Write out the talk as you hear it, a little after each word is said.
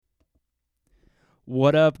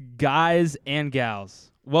What up, guys and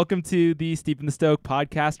gals? Welcome to the Steep in the Stoke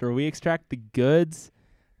podcast, where we extract the goods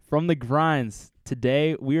from the grinds.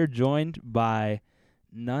 Today, we are joined by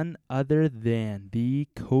none other than the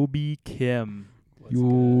Kobe Kim.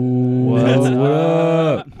 What's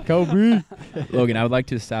up? Kobe? Logan, I would like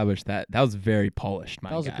to establish that was very polished, my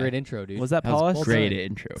guy. That was a great intro, dude. Was that That was polished? great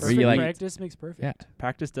intro. Were Perfect you like, practice makes perfect. yeah.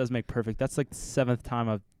 Practice does make perfect. That's like the 7th time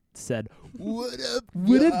I've said, What up,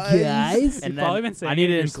 guys? and You've probably then been saying I need it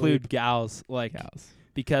to in your include sleep. gals, like, Cows?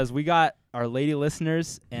 because we got our lady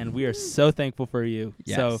listeners, and we are so thankful for you.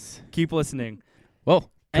 Yes. So keep listening. Well,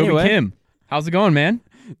 Kobe Anyway. Kim, how's it going, man?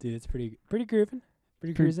 Dude, it's pretty grooving.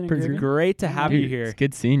 Pretty cruising and pretty grooving. Great to have Dude, you here. It's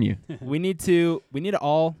good seeing you. We need to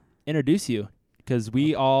all introduce you because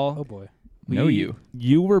we all Oh boy. Know you.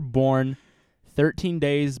 You were born 13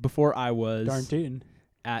 days before I was Darn tootin'.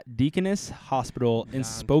 at Deaconess Hospital in Darn.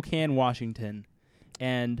 Spokane, Washington.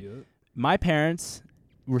 And my parents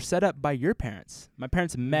were set up by your parents. My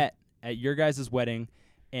parents met at your guys' wedding,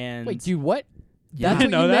 and Wait, dude, what? yeah. That's You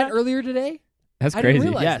what know you that? meant earlier today? That's I didn't crazy.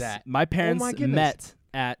 realize yes, that. my parents my goodness. met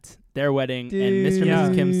at their wedding, and Mr. and Yeah.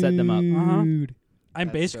 Mrs. Kim set them up. Uh-huh. I'm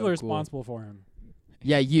That's basically so cool. responsible for him.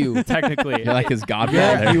 Yeah, you. Technically, You're like his Yeah,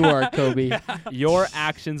 godfather. you are, Kobe. your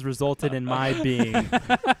actions resulted in my being.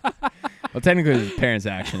 Well, technically, his parents'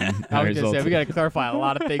 action. we got to clarify a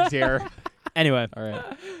lot of things here. Anyway, All right.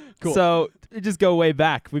 Cool. so we just go way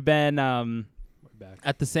back. We've been We're back.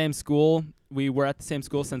 at the same school. We were at the same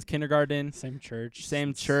school since kindergarten. Same church. Same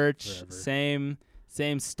since church. forever.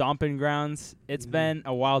 Same stomping grounds. It's Mhm. been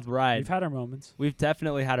a wild ride. We've had our moments. We've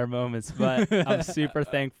definitely had our moments, but I'm super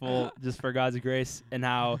thankful just for God's grace and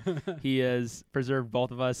how He has preserved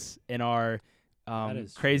both of us in our That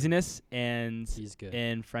is true. craziness and He's good.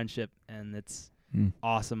 in friendship, and it's Mm.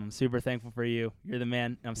 awesome. I'm super thankful for you. You're the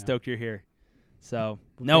man. I'm Yeah. stoked you're here. So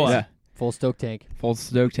Well, Noah, Yeah. Full stoke tank. Full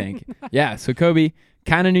stoke tank. Yeah, so Kobe,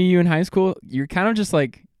 kind of knew you in high school. You're kind of just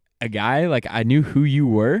like a guy. Like, I knew who you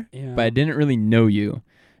were, Yeah. but I didn't really know you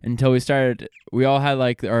until we started. We all had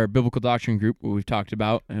like our biblical doctrine group, what we've talked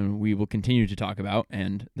about, and we will continue to talk about.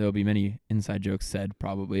 And there'll be many inside jokes said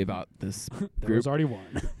probably about this. There was already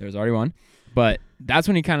one. There's already one, but that's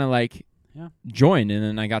when he kind of like Yeah. joined, and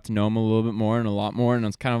then I got to know him a little bit more and a lot more, and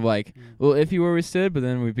it's kind of like Mm. a little iffy where we stood, but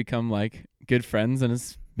then we've become like good friends, and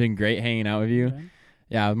it's been great hanging out with you. Okay.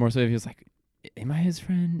 Yeah, more so if he was like, "Am I his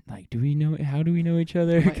friend? Like, do we know? How do we know each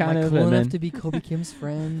other?" kind of, cool and enough then, to be Kobe Kim's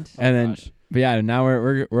friend. and Oh, then gosh. but yeah, now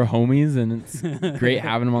we're homies, and it's great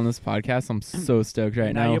having him on this podcast. I'm so stoked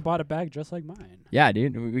right now now. you bought a bag just like mine. Yeah,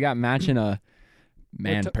 dude, we got matching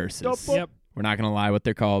man purses. Yep. We're not gonna lie, what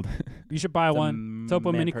they're called. You should buy It's a one.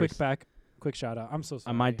 Topo man Mini purse. quick shout out. I'm so I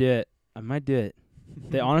sorry. might do it.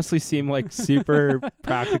 They honestly seem like super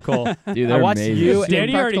practical. Dude, I they're watched amazing. you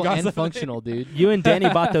Danny already Practical got and some. functional, dude. You and Danny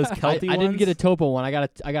bought those I Kelty ones. didn't get a Topo one. I got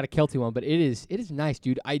a Kelty one, but it is nice,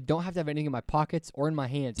 dude. I don't have to have anything in my pockets or in my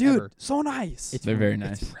hands Dude, ever. so nice. It's They're very it's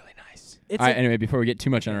nice. really nice. It's All right, anyway, before we get too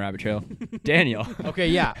much on a rabbit trail, Daniel. Okay,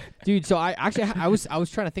 yeah, dude. So I actually I was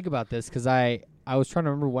trying to think about this because I was trying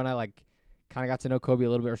to remember when I like kind of got to know Kobe a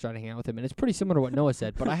little bit or started hanging out with him, and it's pretty similar to what Noah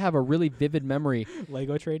said. But I have a really vivid memory.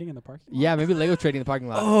 Lego trading in the parking lot. Yeah, maybe Lego trading in the parking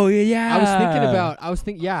lot. Oh yeah. I was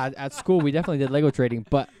thinking, yeah, at school we definitely did Lego trading,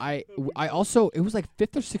 but I also, it was like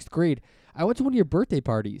 5th or 6th grade. I went to one of your birthday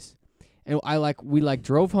parties, and we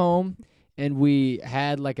drove home, and we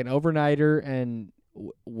had like an overnighter and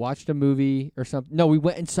watched a movie or something. No, we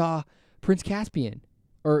went and saw Prince Caspian,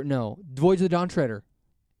 or no, Voyage of the Dawn Treader.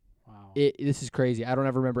 Wow. This is crazy. I don't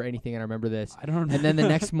ever remember anything, and I remember this. I don't know. And then the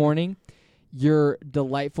next morning, your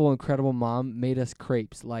delightful, incredible mom made us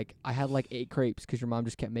crepes. Like, I had like 8 crepes because your mom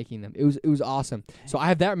just kept making them. It was awesome. So I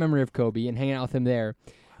have that memory of Kobe and hanging out with him there.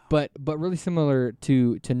 But really similar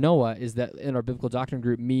to Noah is that in our biblical doctrine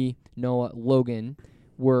group, me, Noah, Logan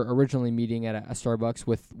were originally meeting at a Starbucks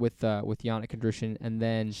with Yannick Contrition, and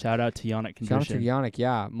then Shout out to Yannick shout out to Condition. Yannick.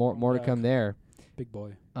 Yeah, more to come there. Big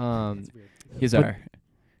boy. That's weird. He's But- our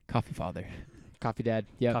coffee father. Coffee Dad.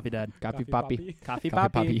 Yeah, Coffee Dad. Coffee Poppy. Coffee Coffee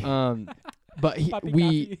Poppy. Poppy. But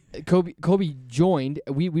Kobe joined.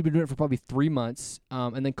 We've been doing it for probably 3 months.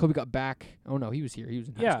 And then Kobe got back. Oh no, he was here. He was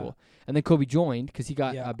in high Yeah. school. And then Kobe joined because he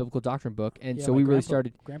got Yeah. a biblical doctrine book, and Yeah, so my we really grandpa-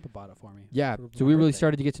 started. Grandpa bought it for me. Yeah, for so my we really birthday.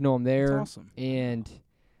 started to get to know him there, That's awesome. and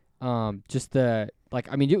just the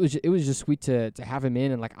like. I mean, it was just sweet to have him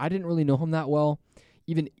in, and like I didn't really know him that well,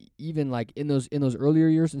 even like in those earlier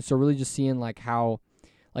years, and so really just seeing like how.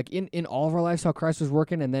 Like in all of our lives, how Christ was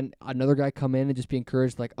working, and then another guy come in and just be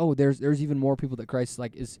encouraged, like, oh, there's even more people that Christ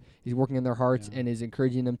like is working in their hearts Yeah. and is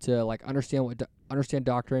encouraging them to like understand understand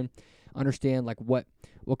doctrine, understand like what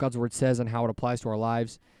God's word says and how it applies to our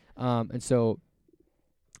lives, and so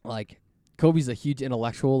like Kobe's a huge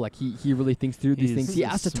intellectual. Like he really thinks through these He's things. He a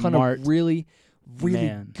asked a ton smart of really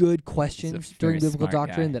man. good questions during very biblical smart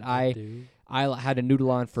doctrine guy. that Dude. I had to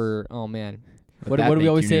noodle on for. Oh man, Let what that do we bake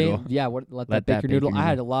always your say? noodle. Yeah, let Let that that bake your noodle. bake your I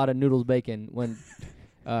had a noodle. lot of noodles bacon when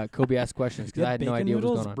Kobe asked questions because You I have had no bacon idea what was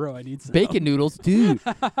noodles? going on. Bro, I need some. Bacon noodles, dude.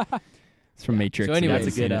 It's from Matrix. So if you anyways-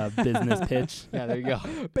 That's a haven't good seen it. business pitch. Yeah, there you go.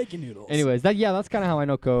 Bacon noodles. Anyways, that's kind of how I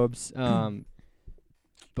know Cobes.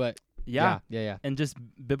 But Yeah. yeah. And just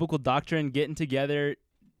biblical doctrine getting together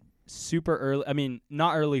super early. I mean,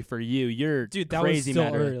 not early for you. You're Dude, that crazy was still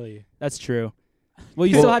mad early. early. That's true. Well,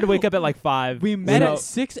 you still had to wake up at like 5. We met So at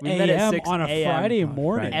 6 we met at a.m. 6 on a a.m. Friday on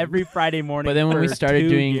morning. Friday. every Friday morning. But then when we for started 2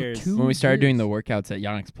 doing years. when we started doing the years. workouts at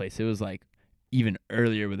Yannick's place, it was like even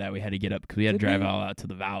earlier with that we had to get up because we had to Did drive we? all out to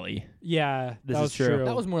the valley. Yeah, This that is was true. true.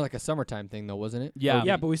 That was more like a summertime thing, though, wasn't it? Yeah.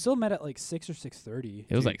 Yeah, but we still met at like 6 or 6:30.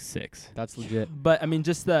 It was Dude. like 6. That's legit. But I mean,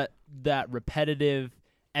 just that repetitive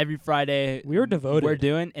every Friday We were devoted. we're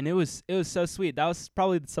doing, and it was so sweet. That was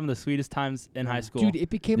probably some of the sweetest times in high Yeah. school. Dude, it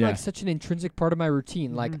became Yeah. like such an intrinsic part of my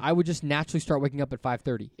routine. Like Mhm. I would just naturally start waking up at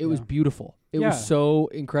 5:30. It was Yeah. beautiful. It Yeah. was so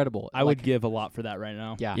incredible. I would Like, give a lot for that right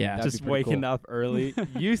now. Yeah, Yeah. that'd Just be pretty waking cool. up early.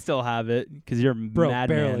 You still have it because you're Bro, mad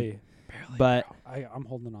barely. man. But I'm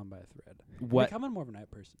holding on by a thread. what I'm becoming more of a night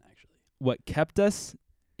person, actually. what kept us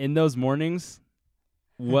in those mornings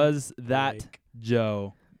was that Like,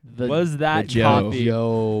 Joe. The Was that Joe. coffee?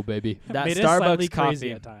 Yo, baby. That made us slightly Starbucks crazy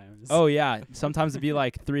coffee. at times. Oh yeah. Sometimes it'd be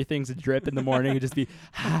like 3 things a drip in the morning. It'd just be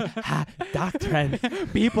doctrine.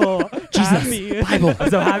 people, happy. Bible. I'm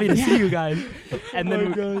so happy to see you guys. And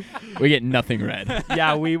then We get nothing read.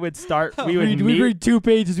 yeah, we would start. We would We'd meet. read 2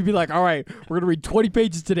 pages. We'd be like, all right, we're going to read 20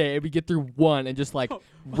 pages today. And we get through 1 and just like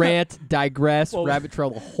rant, digress, Well, rabbit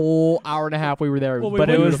trail the whole hour and a half we were there. Well, we but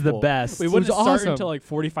it was the beautiful. best. We It wouldn't was start awesome. until like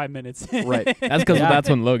 45 minutes. in. Right. That's because Yeah. that's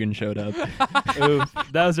when Logan showed up. Ooh,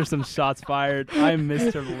 those are some shots fired. I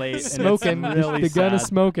missed her late. Smoking. And it's really the gun is sad.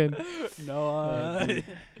 smoking. No,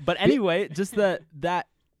 But anyway, just that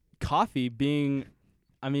coffee being,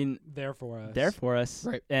 I mean, there for us. there for us,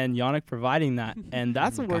 Right. and Yannick providing that, and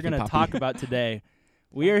that's what we're Coffee gonna poppy. talk about today.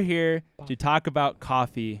 We are here to talk about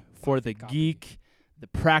coffee for the Coffee. geek, the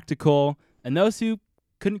practical, and those who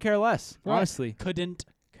couldn't care less. Right. Honestly, Couldn't.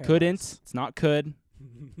 care couldn't. less. It's not could.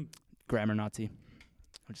 Grammar Nazi.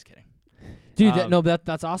 I'm just kidding. Dude, Um,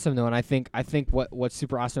 that's awesome though, and I think what's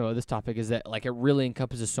super awesome about this topic is that like it really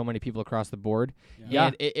encompasses so many people across the board. Yeah.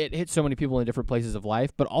 And it hits so many people in different places of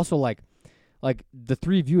life, but also like the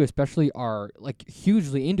 3 of you especially are like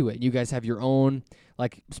hugely into it. You guys have your own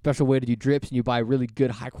like special way to do drips, and you buy really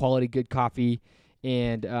good, high quality, good coffee,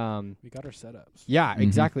 and We got our setups. yeah, Mhm.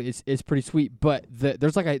 exactly. It's pretty sweet, but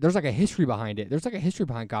there's like a history behind it. There's like a history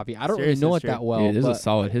behind coffee. I don't Serious really know it history. that well. Yeah, there's a but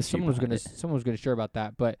solid history. someone was gonna share about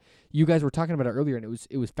that, but you guys were talking about it earlier, and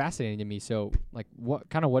it was fascinating to me. So like,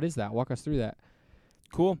 what is that? Walk us through that.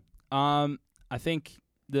 Cool. I think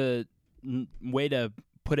the way to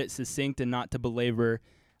put it succinct and not to belabor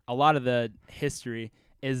a lot of the history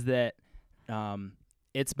is that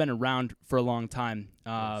it's been around for a long time.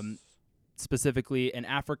 Specifically in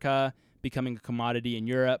Africa, becoming a commodity in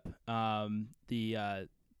Europe. The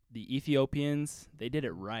Ethiopians, they did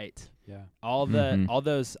it right. Yeah. All Mhm.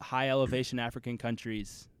 those high elevation African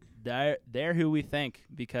countries, they're who we think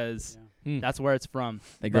because that's where it's from.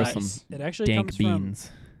 They grow Right. some It actually dank comes beans.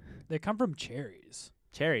 from. They come from cherries.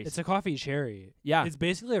 Cherries. It's a coffee cherry. Yeah, It's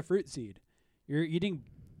basically a fruit seed. You're eating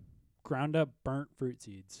ground up burnt fruit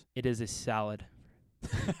seeds. it is a salad.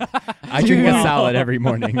 I drink a No. salad every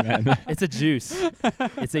morning, man. It's a juice.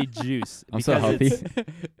 It's a juice. I'm so because healthy.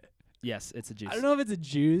 Yes, it's a juice. I don't know if it's a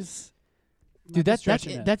juice. Dude, Might be that's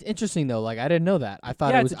stretching it. that's interesting though. Like I didn't know that. I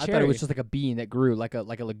thought Yeah, it was it's a I thought it was cherry. just like a bean that grew like a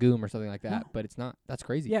legume or something like that. No. But it's not. That's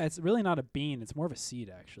crazy. Yeah, it's really not a bean. It's more of a seed,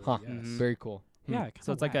 actually. Huh. Yes. Mhm. Very cool. Yeah. So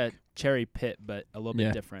kinda it's like whack. a cherry pit, but a little Yeah.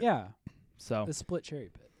 bit different. Yeah, So a split cherry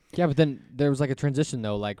pit. Yeah, but then there was like a transition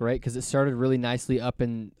though, like right, because it started really nicely up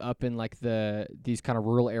in like these kind of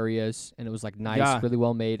rural areas, and it was like nice, Yeah. really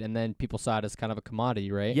well made, and then people saw it as kind of a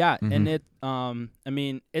commodity, right? yeah, and Mhm. it I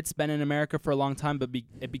mean, it's been in America for a long time, but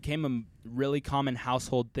it became a really common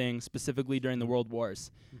household thing, specifically during the World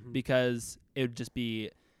Wars, Mhm. because it would just be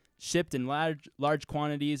shipped in large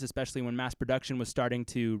quantities, especially when mass production was starting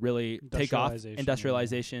to really take off. Industrialization, yeah.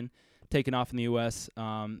 Industrialization, taking off in the U.S.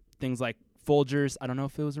 Things like Folgers. I don't know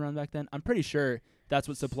if it was around back then. I'm pretty sure that's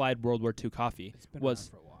what supplied World War II coffee. It's been was- around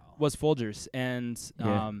for a while. Was Folgers, and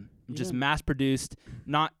Yeah. just Even- mass produced,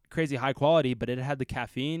 not crazy high quality, but it had the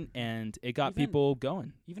caffeine and it got Even- people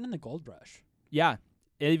going. Even in the gold rush. Yeah,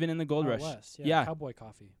 even in the gold out rush, West. Yeah. Cowboy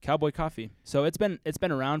coffee. cowboy coffee. So it's been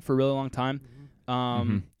around for a really long time.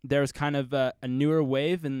 There was kind of a newer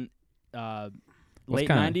wave in late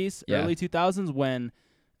 90s, early 2000s when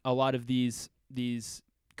a lot of these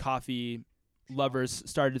coffee lovers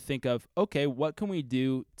started to think of, okay, what can we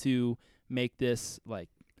do to make this like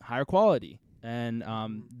higher quality? And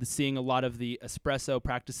seeing a lot of the espresso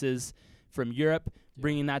practices from Europe,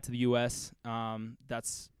 bringing that to the U.S.,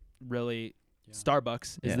 that's really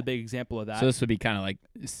Starbucks is the big example of that. So this would be kind of like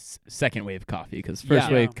second wave coffee, because first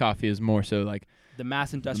wave coffee is more so like the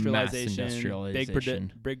mass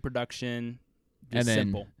industrialization, big production, and then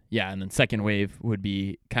simple. Yeah, and then second wave would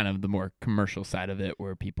be kind of the more commercial side of it,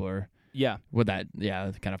 where people are would that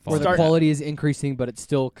kind of fall. Where the quality is increasing, but it's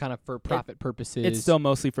still kind of for profit purposes. It's still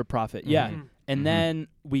mostly for profit. Yeah, and then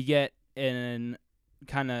we get in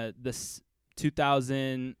kind of this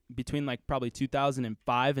 2000 between like probably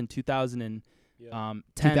 2005 and 2010.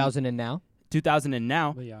 2000 and now. 2000 and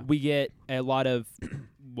now, we get a lot of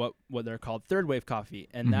what they're called third wave coffee,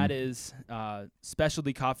 and that is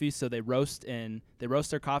specialty coffee. So they roast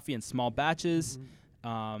their coffee in small batches.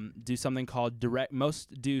 Do something called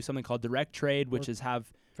direct trade, which is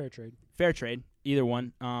have fair trade, either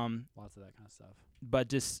one. Lots of that kind of stuff. But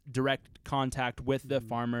just direct contact with the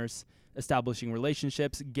farmers, establishing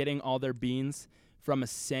relationships, getting all their beans from a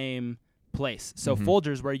same place. So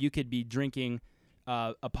Folgers, where you could be drinking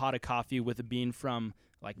a pot of coffee with a bean from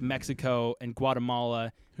like Mexico and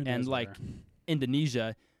Guatemala and like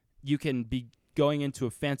Indonesia, you can be going into a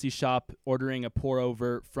fancy shop, ordering a pour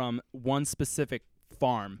over from one specific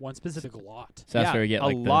farm. One specific lot. So that's where we get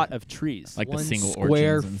like a lot of trees. Like one the single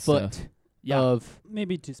square origins and foot stuff. of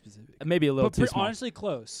maybe too specific. Maybe a little but too small. Honestly,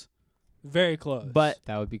 close. Very close. But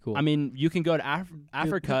that would be cool. I mean, you can go to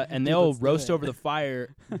Africa and they'll roast over the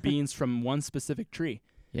fire beans from one specific tree.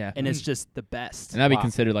 Yeah. And it's just the best. And that'd be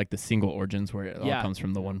considered like the single origins, where it all comes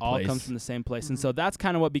from the one place. All comes from the same place. And so that's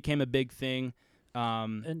kind of what became a big thing.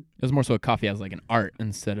 And it was more so a coffee as like an art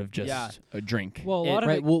instead of just a drink. Well, a lot of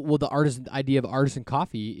right. Well, the idea of artisan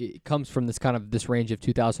coffee, it comes from this range of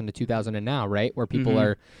 2000 to 2000 and now, right? Where people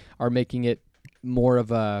are making it more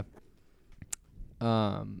of a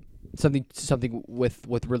something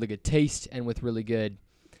with really good taste and with really good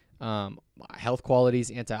health qualities,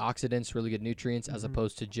 antioxidants, really good nutrients, as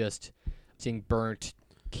opposed to just seeing burnt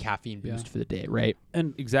caffeine boost for the day, right?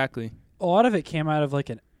 And exactly, a lot of it came out of like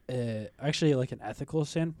an ethical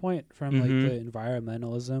standpoint from like the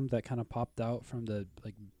environmentalism that kind of popped out from the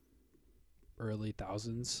like early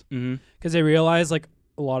thousands, because they realized like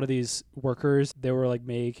a lot of these workers, they were like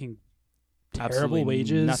making terrible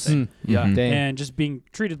wages, nothing. And just being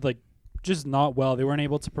treated like just not well. They weren't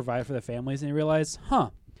able to provide for their families, and they realized,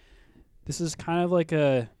 this is kind of like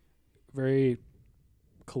a very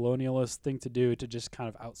colonialist thing to do, to just kind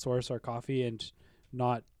of outsource our coffee and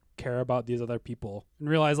not care about these other people, and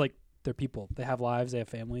realize like they're people, they have lives, they have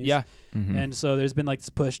families. And so there's been like this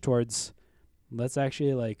push towards, let's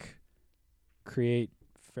actually like create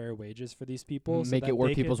fair wages for these people, make it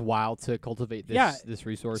worth people's while to cultivate this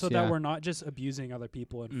resource, so that we're not just abusing other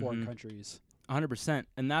people in foreign countries. 100%,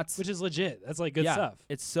 and which is legit. That's like good stuff.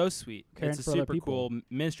 It's so sweet. Caring it's a for other super people. cool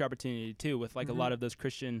ministry opportunity too, with like a lot of those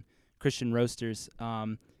Christian roasters.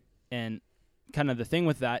 And kind of the thing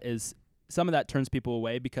with that is some of that turns people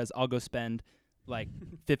away, because I'll go spend like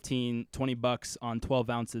 $15-20 on 12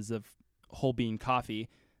 ounces of whole bean coffee.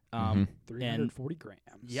 340 grams.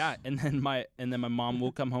 Yeah, and then my mom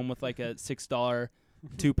will come home with like a $6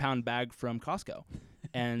 2-pound bag from Costco,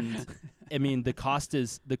 and I mean the cost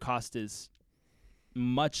is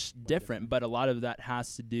much different, but a lot of that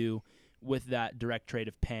has to do with that direct trade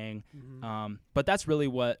of paying. But that's really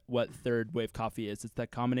what third wave coffee is. It's that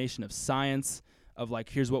combination of science of like,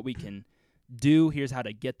 here's what we can do, here's how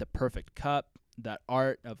to get the perfect cup, that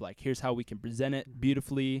art of like, here's how we can present it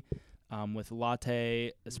beautifully, with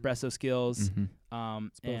latte espresso skills,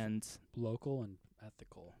 and local and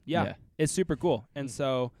ethical. It's super cool. And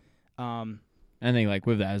so I think like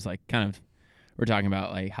with that is like kind of, we're talking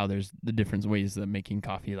about like how there's the different ways of making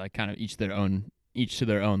coffee, like kind of each to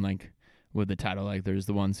their own, like with the title, like there's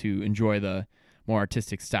the ones who enjoy the more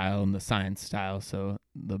artistic style and the science style, so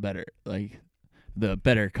the better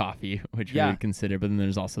coffee, which we would consider. But then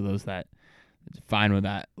there's also those that fine with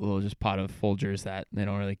that little just pot of Folgers that they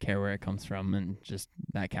don't really care where it comes from, and just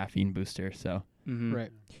that caffeine booster. So right,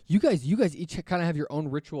 you guys each kind of have your own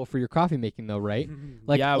ritual for your coffee making, though, right?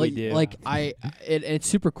 We do. Like it's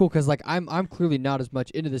super cool, because like I'm clearly not as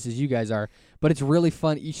much into this as you guys are, but it's really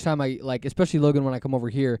fun each time I like, especially Logan, when I come over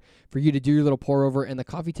here for you to do your little pour over, and the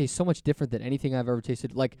coffee tastes so much different than anything I've ever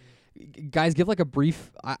tasted. Like, guys, give like a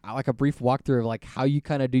brief walkthrough of like how you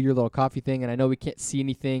kind of do your little coffee thing. And I know we can't see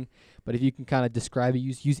anything, But if you can kind of describe it,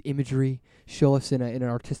 use imagery, show us in an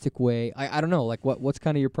artistic way. I don't know, like what's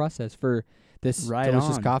kind of your process for this Right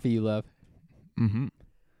delicious on. coffee you love? Mm-hmm.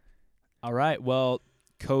 All right. Well,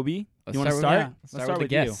 Kobe, Let's you want to with- start? yeah. Let's Start start with with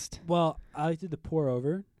the you. guest. Well, I like to do the pour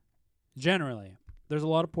over. Generally, there's a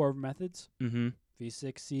lot of pour over methods. Mm-hmm.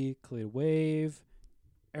 V60, Kalita Wave,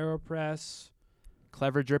 AeroPress,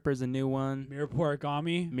 Clever Dripper is a new one. Mirror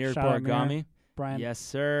Porigami. Mirror Shout out Mirror. Porigami. Brian Yes,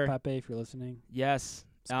 sir. Pepe, if you're listening. Yes.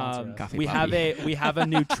 Sponsor us. Coffee We have Poppy. we have a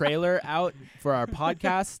new trailer out for our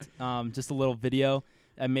podcast. Just a little video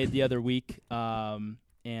I made the other week.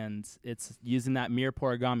 And it's using that Mirror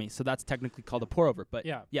Porigami. So that's technically called a pour over. But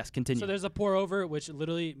Yeah. yes, continue. So there's a pour over, which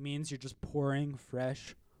literally means you're just pouring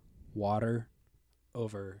fresh water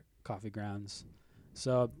over coffee grounds.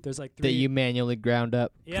 So there's like That three. you manually ground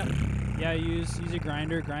up. Yeah. Use a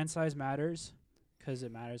grinder. Grind size matters because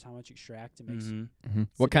it matters how much you extract. It makes Mhm. Mm-hmm.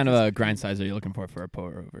 What kind of a grind size are you looking for a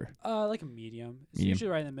pour over? like a medium. It's Medium.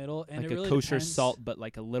 usually right in the middle, and Like it a really kosher depends. salt, but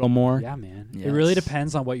like a little more. Yeah, man. It really Yes.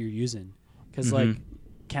 depends on what you're using, because Mhm. like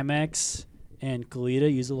Chemex and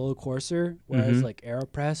Kalita use a little coarser, whereas Mhm. like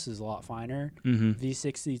AeroPress is a lot finer. Mm-hmm.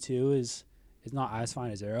 V62 is not as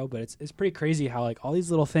fine as Aero, but it's pretty crazy how like all these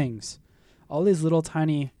little things, all these little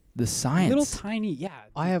tiny, The science. yeah.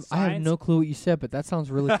 I have science. no clue what you said, but that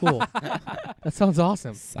sounds really cool. That sounds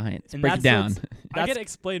awesome. Science. And Break it that's down. I That's- could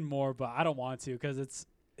explain more, but I don't want to because it's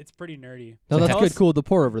pretty nerdy. No, So that's tell good. us- Cool. The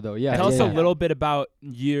pour over though. Yeah. Tell us yeah, a yeah. little bit about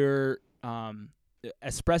your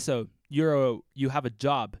espresso. You have a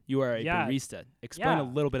job. You are a Yeah. barista. Explain a Yeah.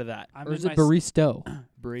 little bit of that. I'm Or in is it my barista?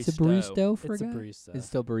 Barista. Is it barista for It's a a guy? barista. It's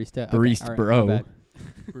still barista. Okay, Barista all right, bro. my bad.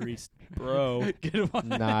 Barista. Bro. Good one.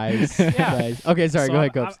 Nice. Yeah. Nice. Okay, sorry. So go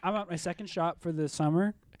ahead, I'm- Copes. I'm at my second shop for the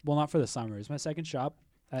summer. Well, not for the summer. It's my second shop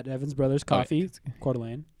at Evans Brothers Oh, yeah. Coffee, Coeur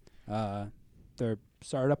d'Alene. They're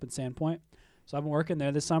started up in Sandpoint. So I've been working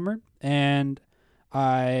there this summer, and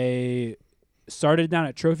I started down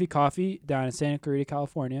at Trophy Coffee down in Santa Clarita,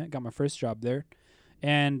 California. Got my first job there,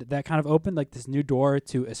 and that kind of opened like this new door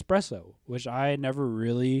to espresso, which I never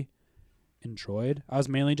really enjoyed. I was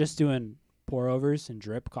mainly just doing pour overs and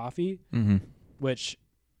drip coffee, Mm-hmm. which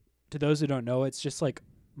to those who don't know, it's just like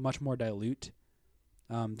much more dilute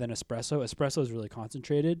than espresso. Espresso is really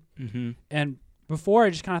concentrated. Mm-hmm. And before I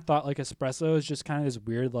just kind of thought like espresso is just kind of this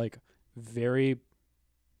weird, like very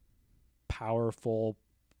powerful,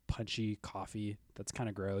 punchy coffee that's kind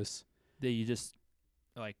of gross. That you just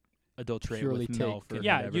like adulterate Purely with take milk or for-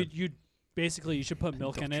 Yeah, whatever. you basically you should put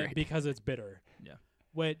milk in it Adulterate. because it's bitter. Yeah.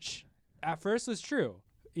 Which at first is true.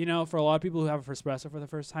 You know, for a lot of people who have a espresso for the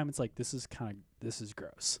first time, it's like this is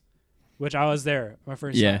gross. Which I was there my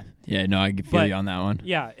first Yeah. time. Yeah. No, I can feel But- you on that one.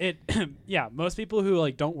 Yeah, yeah, most people who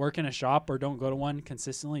like don't work in a shop or don't go to one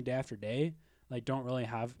consistently day after day, like don't really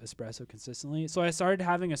have espresso consistently. So I started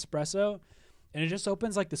having espresso, and it just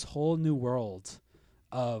opens like this whole new world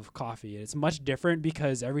of coffee. It's much different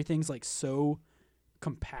because everything's like so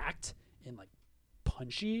compact and like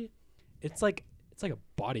punchy. It's like a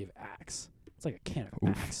body of Axe. It's like a can of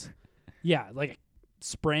Oof. Axe. Yeah, like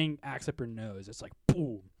spraying Axe up your nose. It's like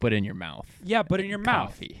boom. Put in your mouth. Yeah, but in your mouth.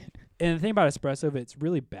 Coffee. And the thing about espresso, if it's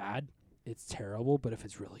really bad, it's terrible. But if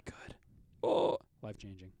it's really good, oh, life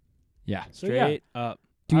changing. Yeah. So yeah, Straight up.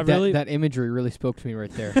 Dude, I really- that imagery really spoke to me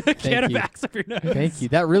right there. can Thank of you. Axe up your nose. Thank you.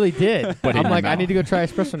 That really did. Put it in I'm your like, I mouth. need to go try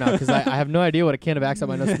espresso now because I have no idea what a can of Axe up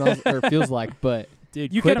my nose smells or feels like. But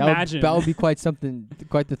Dude, You quick, can imagine. that would be quite something,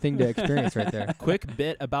 quite the thing to experience right there. quick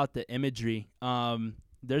bit about the imagery.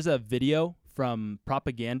 There's a video from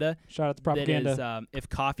Propaganda Shout out to Propaganda. that is if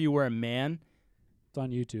coffee were a man. It's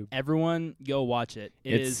on YouTube. Everyone go watch it.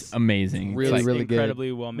 It It's is amazing. really, It's like really good.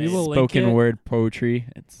 incredibly well made. We will link spoken it. word poetry.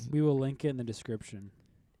 It's We will link it in the description,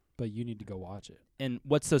 but you need to go watch it. And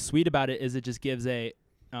what's so sweet about it is it just gives a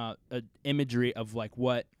imagery of like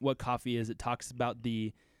what coffee is. It talks about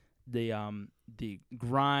the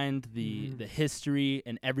grind, Mhm. the history,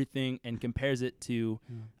 and everything, and compares it to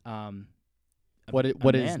What a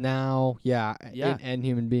it is man. now, yeah, Yeah. and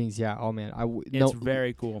human beings, yeah. Oh man, It's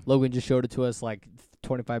very cool. Logan just showed it to us like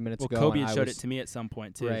 25 minutes Well, ago. Kobe and I showed was, it to me at some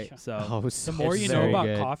point too. Right. So Oh, it was The so more you know very about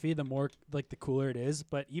good. coffee, the more like the cooler it is.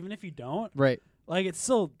 But even if you don't, Right, like it's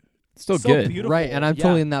still still so good. beautiful. right, and I'm Yeah.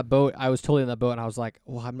 totally in that boat. I was totally in that boat, and I was like,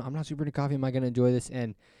 well, I'm not super into coffee. Am I gonna enjoy this?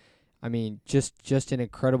 And I mean, just an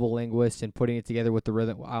incredible linguist and putting it together with the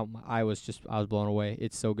rhythm. I was blown away.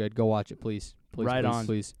 It's so good. Go watch it, please. Please, Right please, on.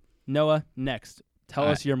 please. Noah, next, tell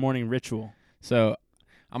us your morning ritual. So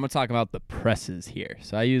I'm gonna talk about the presses here.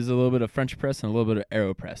 So I use a little bit of French press and a little bit of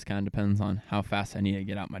AeroPress. Kind of depends on how fast I need to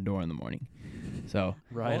get out my door in the morning. So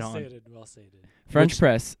Right well on. stated. Well stated. French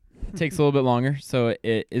press takes a little bit longer. So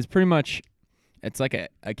it is pretty much It's like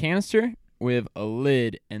a canister with a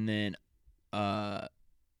lid and then a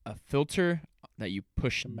filter that you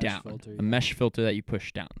push A mesh down. filter, A yeah. mesh filter that you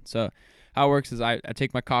push down. So how it works is I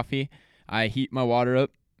take my coffee, I heat my water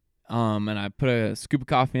up, and I put a scoop of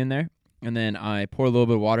coffee in there, and then I pour a little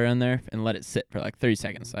bit of water in there and let it sit for like 30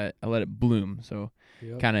 seconds. I let it bloom, so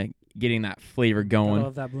Yep. kind of getting that flavor Gotta going.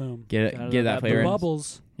 love that bloom. Get Gotta that love that flavor. bloom. in.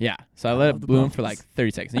 Bubbles. Yeah, so I I let love it the bloom for like bubbles.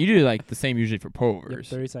 30 seconds. And you do like the same usually for pour Yep, overs.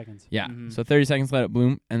 30 seconds. Yeah. Mhm. So 30 seconds, let it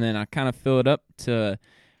bloom, and then I kind of fill it up to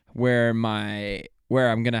where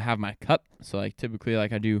I'm gonna have my cup. So like typically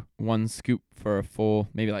like I do 1 scoop for a full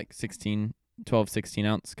maybe like 16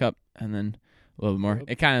 ounce cup, and then a little bit more. Yep.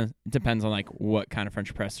 It kind of depends on like what kind of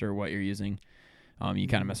French press or what you're using. You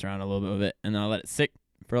kind of mess around a little bit with it, and then I'll let it sit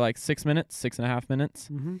for like 6 minutes, 6.5 minutes,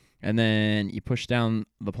 Mm-hmm. and then you push down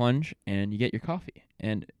the plunge and you get your coffee,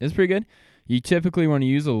 and it's pretty good. You typically want to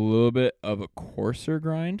use a little bit of a coarser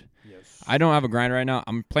grind. Yes. I don't have a grinder right now.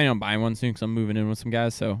 I'm planning on buying one soon because I'm moving in with some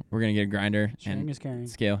guys, so we're gonna get a grinder Sharing and is caring.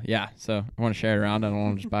 scale. Yeah, so I want to share it around. I don't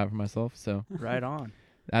want to just buy it for myself. So Right on.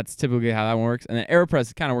 that's typically how that one works. And then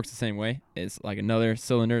AeroPress kind of works the same way. It's like another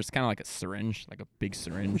cylinder. It's kind of like a syringe, like a big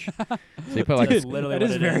syringe. So you put like Dude, a, literally that what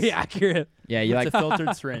is it very is. accurate. yeah, you like It's a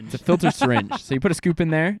filtered syringe. it's a filtered syringe. So you put a scoop in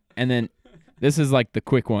there, and then this is like the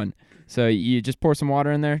quick one. So you just pour some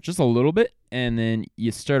water in there, just a little bit, and then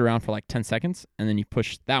you stir it around for like 10 seconds, and then you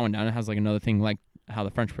push that one down. It has like another thing like how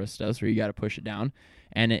the French press does, where you got to push it down,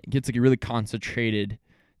 and it gets like a really concentrated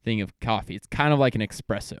thing of coffee. It's kind of like an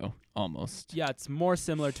espresso almost. Yeah, it's more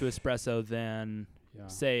similar to espresso than Yeah.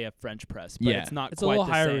 say a French press, but Yeah. it's not It's a quite little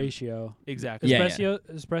the higher same. ratio. Exactly. Yeah,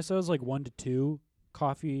 Espresso is like 1 to 2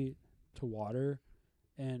 coffee to water,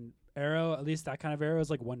 and Arrow, at least that kind of Arrow, is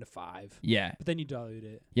like 1 to 5. Yeah, But then you dilute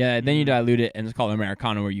it. yeah. Then you Mhm. dilute it, and it's called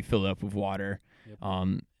Americano, where you fill it up with water. Yep.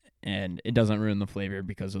 And it doesn't ruin the flavor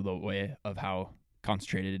because of the way of how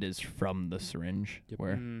concentrated it is from the syringe, Yep.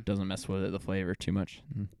 where Mm. it doesn't mess with it, the flavor too much.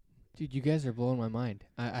 Dude, you guys are blowing my mind.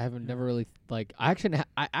 I haven't never really like. I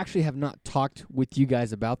actually have not talked with you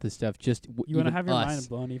guys about this stuff. Just You want to even have your us. mind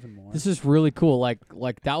blown even more. This is really cool.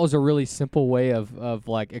 Like that was a really simple way of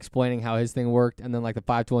like explaining how his thing worked, and then like the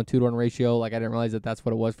 5-to-1, 2-to-1 ratio. Like I didn't realize that's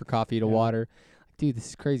what it was for coffee to Yeah. water. Dude, this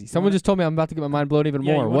is crazy. Someone wanna- just told me I'm about to get my mind blown even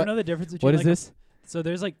yeah, more. you wanna What know the difference between what is like this? So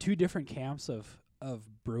there's like 2 different camps of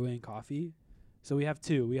brewing coffee. So we have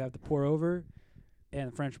 2. We have the pour over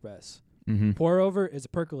and the French press. Mm-hmm. Pour over is a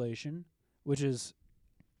percolation, which is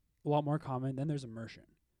a lot more common. Then there's immersion,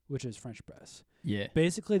 which is French press. Yeah.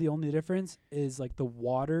 Basically, the only difference is like the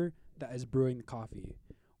water that is brewing the coffee.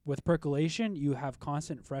 With percolation, you have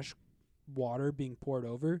constant fresh water being poured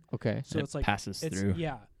over. Okay. So it it's like passes it's through.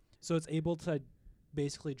 yeah. So it's able to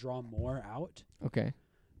basically draw more out. Okay.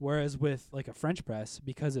 Whereas with like a French press,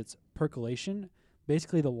 because it's percolation,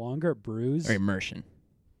 basically the longer it brews. Or immersion.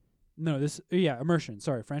 No, immersion.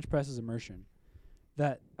 Sorry, French press is immersion.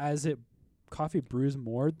 That as coffee brews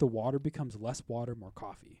more, the water becomes less water, more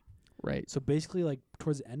coffee. Right. So basically, like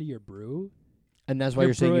towards the end of your brew, And that's why You're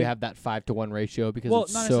you're saying you brewing- have that 5-to-1 ratio because Well,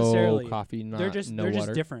 it's not so necessarily. coffee, not they're just no they're water.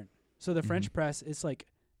 just different. So the French press, it's like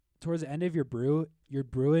towards the end of your brew, you're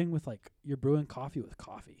brewing coffee with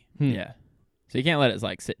coffee. Yeah. So you can't let it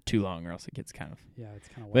like sit too long, or else it gets kind of. Yeah, it's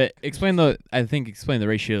kind of. But explain the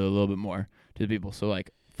ratio a little bit more to the people. So like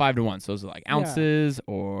 5-to-1. So is it like Yeah. ounces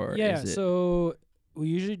or Yeah, is it? so we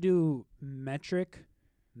usually do metric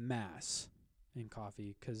mass in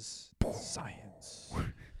coffee because science.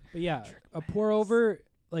 But yeah, a pour over,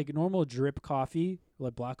 like normal drip coffee,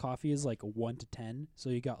 like black coffee, is like 1 to 10. So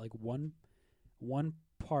you got like one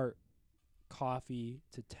part coffee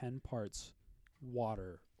to 10 parts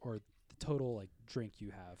water, or the total like drink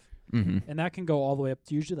you have. Mm-hmm. And that can go all the way up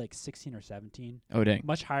to usually like 16 or 17. Oh dang.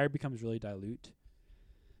 Much higher becomes really dilute.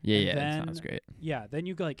 Yeah, and yeah. That then- sounds great. Yeah, then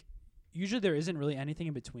you like usually there isn't really anything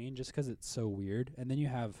in between just 'cause it's so weird. And then you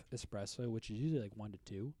have espresso, which is usually like 1 to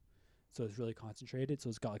 2. So it's really concentrated. So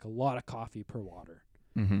it's got like a lot of coffee per water.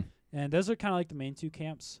 Mm-hmm. And those are kind of like the main two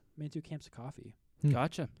camps of coffee.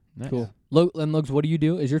 Gotcha. Nice. Cool. And Lugs, what do you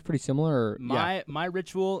do? Is yours pretty similar? Or My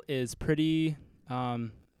ritual is pretty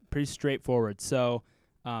straightforward. So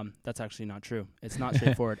that's actually not true. It's not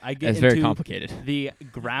straightforward. I get It's into very complicated. the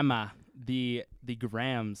grams,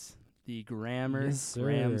 the grams Yes, sir.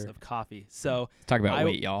 grams of coffee. So Talk about I-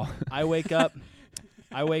 weight, y'all. I wake up.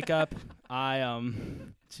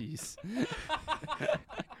 Jeez,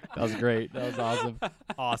 That was great. That was awesome.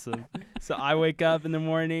 awesome. So I wake up in the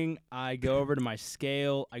morning. I go over to my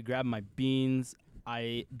scale. I grab my beans.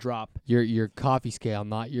 I drop Your coffee scale,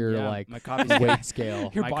 not your yeah, like my coffee scale. weight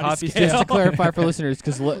scale. Your my body coffee scale. Just to clarify for listeners,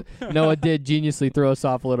 because Noah did geniusly throw us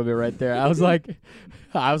off a little bit right there. I was like,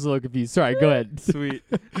 I was a little confused. Sorry, go ahead. Sweet.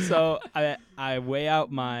 So I weigh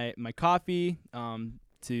out my coffee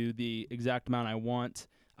to the exact amount I want.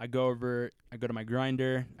 I go to my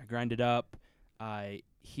grinder. I grind it up. I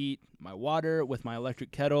heat my water with my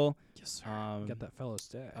electric kettle. Yes, sir. You got that fellow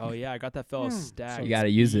stack. Oh yeah, I got that fellow stack. You gotta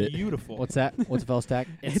use it. Beautiful. What's that? What's a fell stack?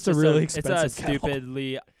 It's just a really It's a expensive kettle.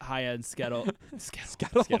 stupidly high-end skittle.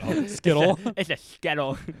 Skittle. Skittle. It's a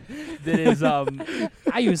skittle. That is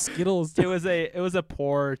I use Skittles. It was a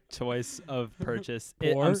poor choice of purchase.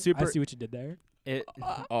 I'm super. I see what you did there. It,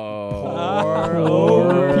 Or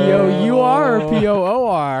P-O-U-R or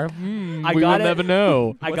P-O-O-R. I We got will it. never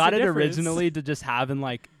know. I What's got the it difference? originally to just have in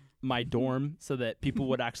like my dorm so that people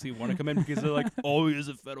would actually want to come in because they're like, oh, he's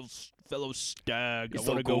a fellow stag. I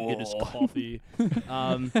want to go get his coffee.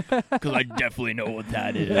 Because I definitely know what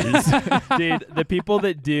that is. Dude, the people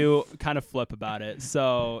that do kind of flip about it.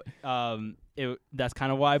 So that's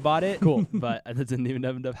kind of why I bought it. Cool. But it didn't even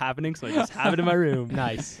end up happening, so I just have it in my room.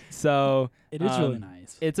 Nice. So It is really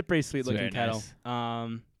nice. it's a pretty sweet It's looking very kettle.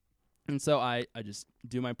 nice. And so I just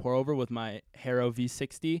do my pour over with my Harrow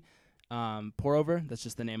V60 pour over. That's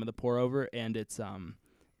just the name of the pour over, and it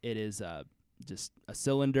is just a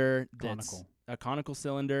cylinder that's Conical. a conical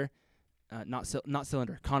cylinder, not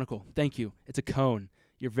cylinder, conical. Thank you. It's a cone.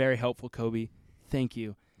 You're very helpful, Kobe. Thank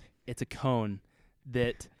you. It's a cone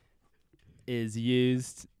that is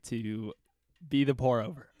used to be the pour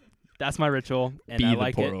over. That's my ritual, and Be I the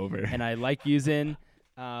like pour it. over. And I like using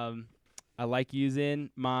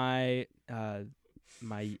my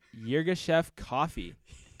my Yirgacheffe coffee.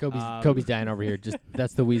 Kobe's dying over here. Just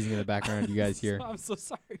that's the wheezing in the background you guys hear. I'm so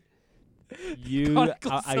sorry. You,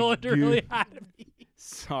 Conical I- cylinder you- really had me.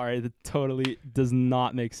 Sorry, that totally does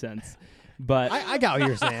not make sense. But I got what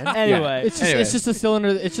you're saying. anyway, It's just a cylinder.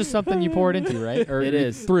 It's just something you pour it into, right? Or it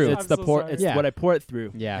is through. It's I'm the so pour. sorry. It's Yeah. what I pour it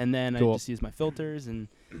through. Yeah, and then cool. I just use my filters, and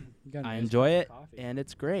You got a I nice enjoy it, coffee. and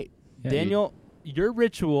it's great. Yeah, Daniel, your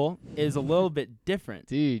ritual is a little bit different.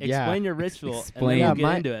 Dude, yeah. Explain your ritual, Explain. and then Yeah, we'll get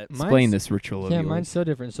my- into it. Explain Mine's- this ritual of Yeah, yours. mine's so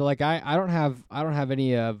different. So like I don't have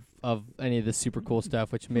any of any of the super cool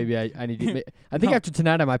stuff, which maybe I need to. I think No. after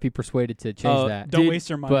tonight I might be persuaded to change Oh, that. Don't Dude, waste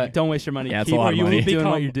your money. but- Don't waste your money. Yeah, it's a Keep lot of you money. doing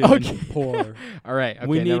what you're Become doing. Okay. poor. All right, okay,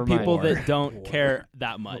 we need never mind. people that Poor. don't care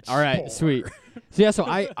that much. All right, sweet. So yeah, so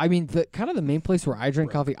I mean the kind of the main place where I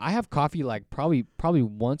drink coffee, I have coffee like probably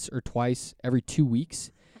once or twice every 2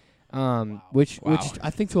 weeks. Which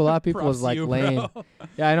I think to a lot of people Props is to like you, lame. bro.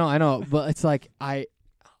 Yeah, I know, but it's like I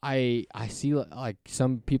see like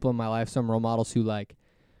some people in my life, some role models who like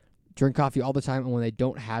drink coffee all the time, and when they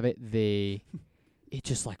don't have it, it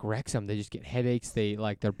just like wrecks them. They just get headaches. They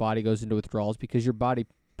like their body goes into withdrawals because your body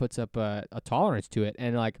puts up a tolerance to it.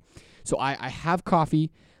 And like, so I have coffee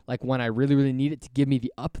like when I really, really need it to give me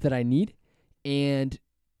the up that I need,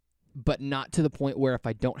 but not to the point where if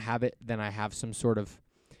I don't have it, then I have some sort of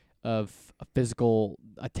a physical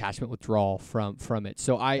attachment withdrawal from it.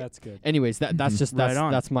 So That's good. anyways, that's just Right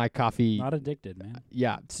on. that's my coffee. Not addicted, man.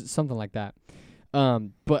 Yeah, something like that.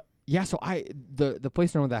 But yeah, so the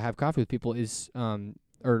place normally that I have coffee with people is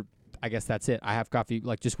or I guess that's it. I have coffee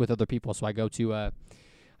like just with other people. So I go to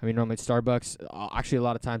normally it's Starbucks. Actually, a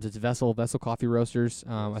lot of times it's Vessel Coffee Roasters.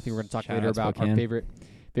 I think we're going to talk Shout later out about our Spokane.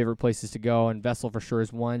 favorite places to go, and Vessel for sure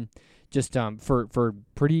is one. Just for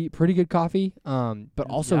pretty good coffee. But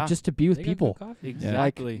also Yeah. just to be with They got people. good coffee.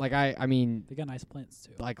 Exactly. Like I mean, They got nice plants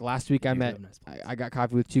too. like last week I They do met have nice places. I got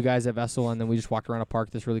coffee with two guys at Vessel, and then we just walked around a park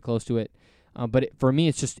that's really close to it. But for me,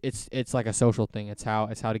 it's just it's like a social thing. It's how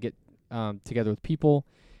to get together with people.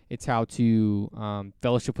 It's how to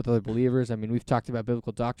fellowship with other believers. I mean, we've talked about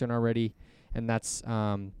biblical doctrine already, and that's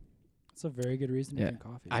It's a very good reason to Yeah. drink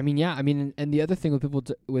coffee. I mean, yeah. I mean, and the other thing with people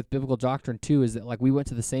with biblical doctrine too is that like we went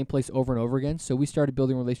to the same place over and over again. So we started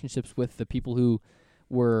building relationships with the people who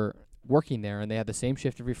were working there, and they had the same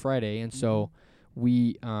shift every Friday. And so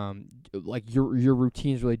we like your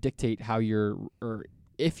routines really dictate how you're or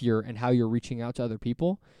if you're and how you're reaching out to other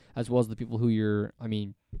people, as well as the people who you're. I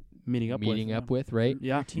mean, meeting up with, right?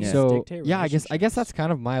 Yeah. Routines So dictate yeah, I guess relationships. that's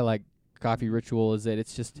kind of my like coffee ritual is that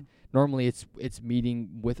it's just normally it's meeting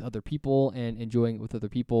with other people and enjoying it with other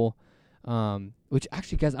people. Which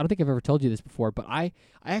actually, guys, I don't think I've ever told you this before, but I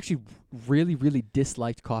actually really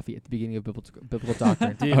disliked coffee at the beginning of biblical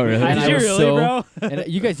doctrine. Dude, Oh, really? And Did I you was really, so- bro? and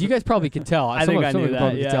you guys probably can tell. I think I knew probably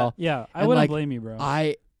that, could yeah. tell. Yeah, I And, wouldn't like, blame you, bro.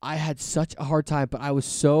 I had such a hard time, but I'm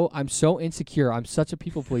so insecure. I'm such a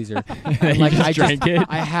people pleaser. And Like, you just I drank it.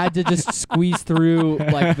 I had to just squeeze through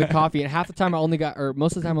like the coffee, and half the time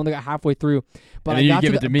most of the time I only got halfway through. But and I then you got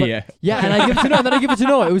give to it the, to me. but- Yeah. yeah, and I give it to Noah. Then I give it to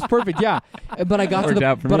Noah. It was perfect. Yeah, but I got Worked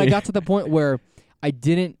out for me. I got to the point where I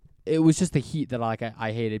didn't. It was just the heat that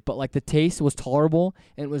I hated, but like the taste was tolerable,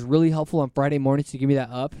 and it was really helpful on Friday mornings to give me that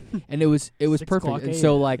up, and it was 6 perfect. o'clock And AM.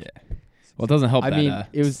 so like Well, it doesn't help I that. mean,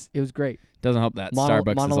 it was great. doesn't help that Starbucks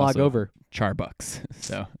is Monologue also over. Charbucks.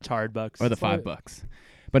 So Charred bucks. or the So- $5.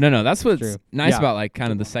 But no, that's what's True. nice Yeah. about like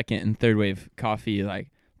kind of the second and third wave coffee like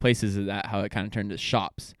places is that how it kind of turned to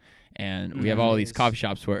shops, and we have all these Nice. coffee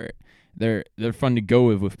shops where they're fun to go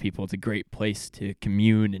with people. It's a great place to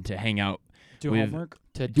commune and to hang out. Do We've- homework.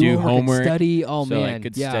 To do do homework, homework. and study. Oh so man, like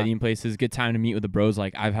good yeah. studying places, good time to meet with the bros.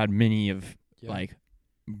 Like I've had many of Yeah. like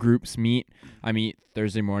groups meet. I meet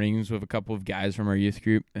Thursday mornings with a couple of guys from our youth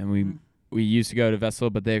group, and we used to go to Vessel,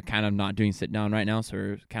 but they're kind of not doing sit down right now, so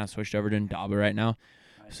we're kind of switched over to Indaba right now.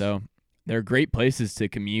 Nice. So they're great places to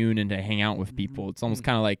commune and to hang out with people. It's almost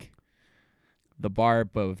kind of like the bar,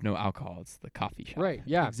 but with no alcohol. It's the coffee shop. Right.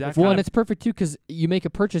 Yeah. Exactly. Well, and it's perfect too because you make a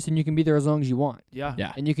purchase and you can be there as long as you want, Yeah.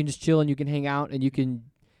 Yeah. and you can just chill and you can hang out and you can.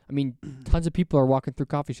 I mean, tons of people are walking through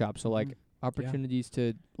coffee shops, so like opportunities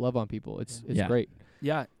to love on people. It's Yeah. great.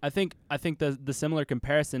 Yeah, I think the similar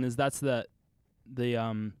comparison is that's the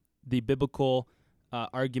biblical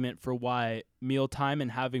argument for why mealtime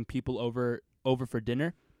and having people over for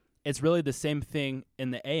dinner. It's really the same thing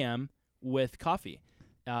in the AM with coffee.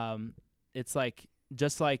 It's like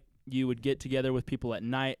just like you would get together with people at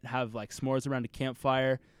night, have like s'mores around a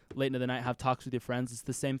campfire, late into the night, have talks with your friends. It's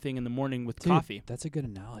the same thing in the morning with Dude, coffee. That's a good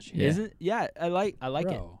analogy. Yeah. Isn't? Yeah, I like it.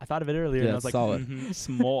 Bro. I thought of it earlier, Yeah, and I was like, solid.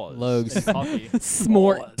 s'mores, Logs. and coffee.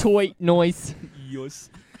 Smart toy noise. Yes.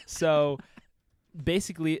 So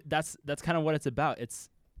basically that's kind of what it's about.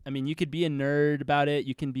 I mean, you could be a nerd about it,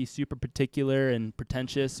 you can be super particular and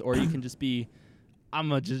pretentious, or you can just be I'm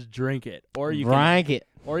gonna just drink it. Or you Rank it.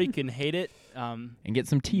 can hate it. And get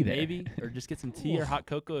some tea there. Maybe, or just get some tea or hot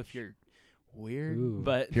cocoa if you're weird. Ooh.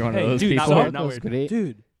 But If you're one Hey, of those dude, not people. weird, not weird. Good.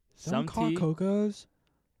 Dude, Some hot tea cocos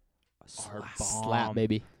are slap. Slap, bomb.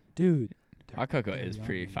 baby. Dude, Hot cocoa they're is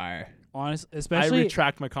pretty yummy. fire. Honest, I especially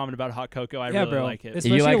retract my comment about hot cocoa. I Yeah, really bro. like it. It's-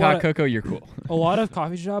 If you Especially like a lot hot of- cocoa, you're cool. a lot of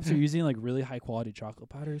coffee shops are using like really high quality chocolate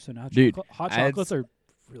powder. So now Dude, hot I had chocolates are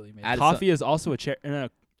really made. I had Coffee is also a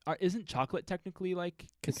isn't chocolate technically like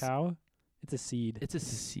Cacao, it's a seed. it's a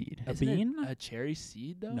seed. A isn't it bean? a cherry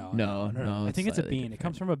seed though? No, I it's think it's a slightly bean. It different.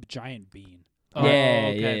 comes from a giant bean. Oh, yeah,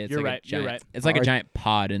 okay. yeah. It's You're like a right. You're giant- right. It's like a Alright. giant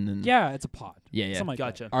pod, and then Yeah, it's a pod. yeah. Something like that.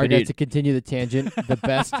 Gotcha. All right, But guys, dude- to continue the tangent,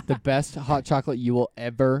 the best hot chocolate you will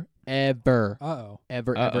ever Uh-oh.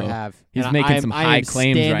 Uh-oh. have. He's And making I am- some I am high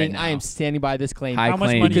claims right standing- now. I am standing by this claim High How much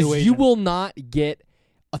claims. money because you you wagering? will not get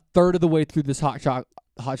a third of the way through this hot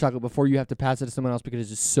chocolate before you have to pass it to someone else because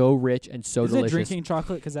it's just so rich and so Is delicious. it drinking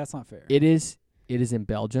chocolate? Because that's not fair. It is in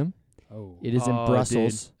Belgium. Oh. It is Oh, in dude.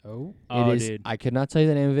 Brussels. Oh. Oh, It is. dude. I could not tell you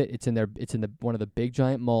the name of it. It's in there. It's in the one of the big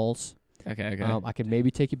giant malls. Okay. I can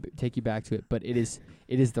maybe take you back to it, but it is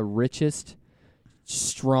the richest,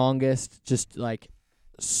 strongest, just like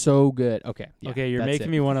so good. Okay. Yeah, Okay, you're that's making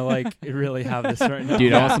it. me want to like really have this right now.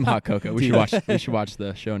 Dude, I want some hot cocoa. We Dude. should watch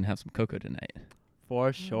the show and have some cocoa tonight.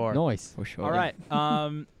 For sure. Nice. For sure. All right.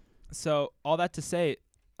 So all that to say,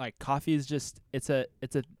 like coffee is just it's a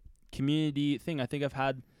community thing. I think I've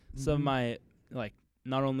had some of Mhm. my like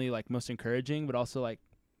not only like most encouraging but also like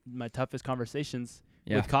my toughest conversations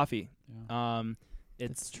Yeah. with coffee. Yeah.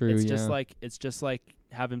 It's That's true, It's yeah. just like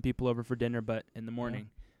having people over for dinner, but in the morning.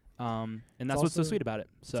 And that's It's what's so also- sweet about it.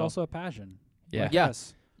 It's So also a passion. Yeah. Like Yeah.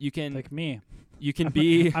 us, you can like me. you can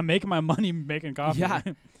be I'm making my money making coffee. Yeah.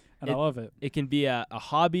 and I love it. it can be a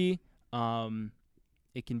hobby.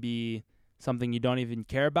 It can be something you don't even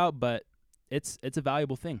care about, but it's a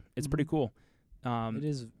valuable thing. It's pretty Mhm. cool. It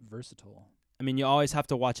is versatile. I mean, you always have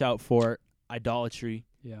to watch out for idolatry,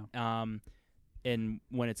 Yeah. and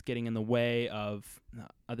when it's getting in the way of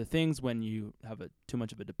other things, when you have too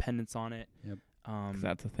much of a dependence on it. Yep. 'Cause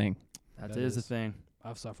that's the thing. That That is the is. thing.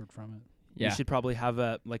 I've suffered from it. Yeah. We should probably have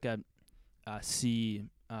a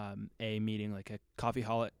meeting, like a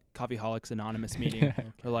Coffeeholics Anonymous meeting.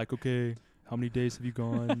 We're like, okay, how many days have you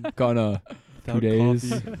gone Gonna without 2 days.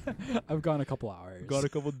 coffee? I've gone a couple hours. Got a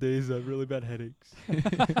couple days of really bad headaches.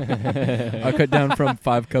 I cut down from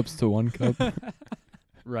 5 cups to 1 cup.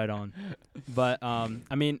 Right on. But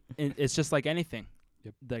I mean, it's just like anything.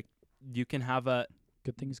 Yep. Like you can have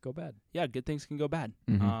Good things go bad. good things can go bad.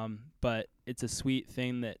 Mhm. But it's a sweet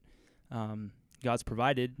thing that God's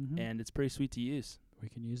provided, Mhm. and it's pretty sweet to use. We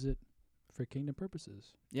can use it for kingdom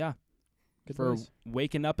purposes. Yeah. Good for boys.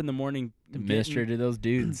 waking up in the morning, To minister to those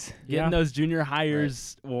dudes. getting those junior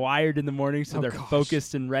hires wired in the morning so Oh, they're gosh.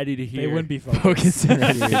 focused and ready to hear. They wouldn't be focused. Focus and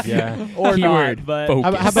ready. Yeah. or Keyword, not, but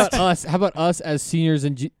focus. How about us? How about us as seniors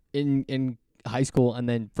in high school and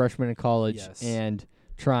then freshmen in college Yes. and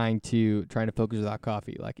trying to focus without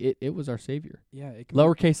coffee? Like it was our savior. Yeah, it can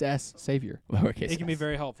Lowercase s savior. Lowercase. it can be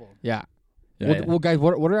very helpful. Yeah. Yeah, Well, yeah. well, guys,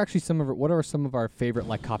 what are actually some of our favorite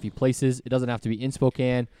like coffee places? It doesn't have to be in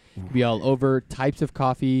Spokane. It can be all over. Types of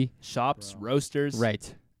coffee, shops, Bro. roasters,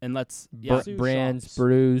 right? and let's Sue Brands, shops.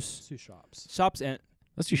 brews. Sue shops. shops and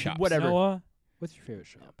Let's do shops. Whatever. Noah, what's your favorite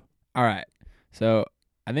shop? All right. So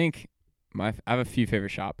I think I have a few favorite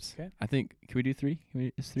shops. Okay. I think can we do 3?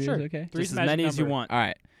 Is 3 Sure. okay? Three's just the as magic many as you number. want. All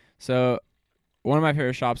right. So one of my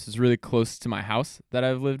favorite shops is really close to my house that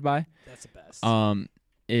I've lived by. That's the best.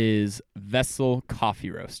 Is Vessel Coffee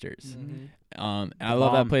Roasters. Mhm. And I The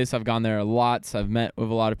love bomb. that place. I've gone there a lot. So I've met with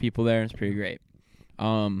a lot of people there. It's pretty great.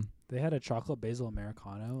 They had a chocolate basil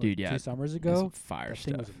americano Dude, like yeah. 2 summers There's some ago. fire That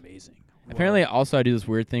thing stuff. was amazing. Apparently, also I do this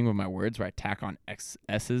weird thing with my words where I tack on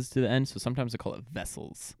S's to the end. So sometimes I call it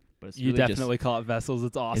vessels, but it's You really definitely call it vessels.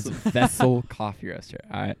 It's just, awesome. It's Vessel Coffee Roaster.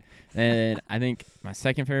 All right, and I think my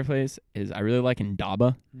second favorite place is I really like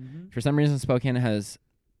Indaba. Mm-hmm. For some reason, Spokane has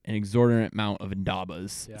an exorbitant amount of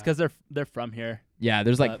Indabas. Yeah. It's because they're from here. Yeah,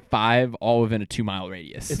 there's like 5 all within a 2-mile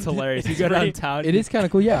radius. It's hilarious. You It's go great. downtown. It is kind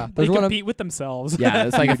of cool. Yeah, They there's one. compete with themselves. yeah,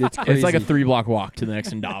 it's like Dude, it's it's like a crazy. 3-block walk to the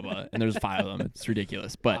next Indaba, and there's 5 of them. It's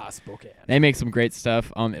ridiculous, but Spokane. they make some great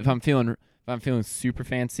stuff. If I'm feeling super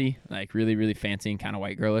fancy, like really really fancy and kind of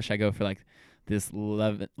white girlish, I go for like this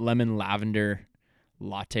lemon lavender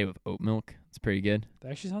latte with oat milk. It's pretty good.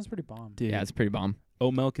 That actually sounds pretty bomb. Dude, Yeah, it's pretty bomb.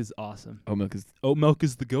 oat milk is awesome. Oat milk is Oat milk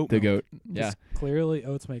is the goat. the milk. goat. Yeah. Just clearly,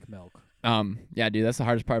 oats make milk. Yeah, dude, that's the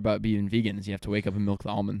hardest part about being vegan is you have to wake up and milk the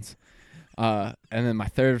almonds. And then my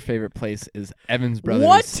third favorite place is Evans Brothers.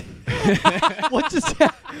 What?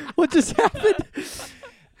 What just happened?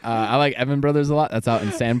 I like Evan Brothers a lot. That's out in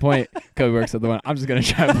Sandpoint. Kobe works at the one. I'm just gonna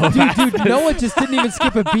try to blow Dude, past dude, this. Noah just didn't even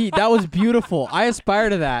skip a beat. That was beautiful. I aspire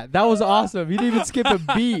to that. That was awesome. He didn't even skip a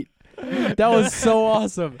beat. That was so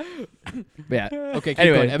awesome. But yeah, Okay, keep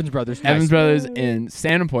Anyway, going. Evans Brothers. Evans nice. Brothers in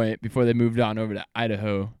Sandpoint before they moved on over to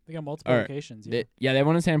Idaho. They got multiple Or locations. Yeah. They have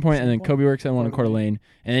one in Sandpoint, and then Sandpoint, Kobe works at one in Coeur Coeur d'Alene. d'Alene,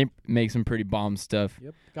 and they make some pretty bomb stuff.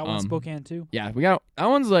 Yep. Got one in Um, Spokane too. Yeah, we got that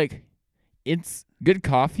one's like, it's good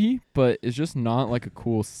coffee, but it's just not like a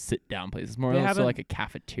cool sit down place. It's more They so haven't- like a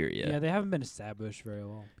cafeteria. Yeah, they haven't been established very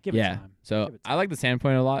well. Give Yeah. it time. So Give it I like the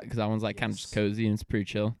Sandpoint a lot because that one's like kind of Yes. just cozy and it's pretty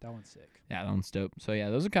chill. That one's sick. Yeah, that one's dope. So yeah,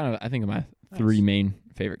 those are kind of I think of my 3 Nice. main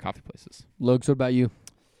favorite coffee places. Lugs, what about you?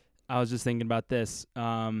 I was just thinking about this.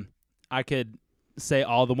 I could say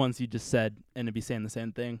all the ones you just said and it'd be saying the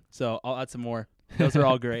same thing. So I'll add some more. Those are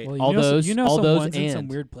all great. Well, All you know those- you know all some those ones in some and-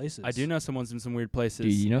 weird places. I do know some ones in some weird places.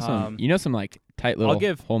 Dude, you know some like tight little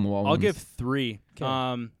give- hole in the wall. I'll ones. give 3. 'Kay.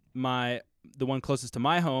 The one closest to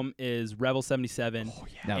my home is Rebel 77.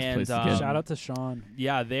 That was and, place is um, good. Shout out to Sean.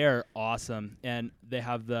 Yeah, they're awesome, and they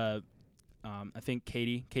have the, I think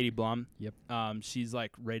Katie Blum. Yep. She's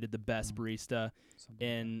like rated the best barista Something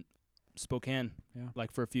in Spokane. Yeah.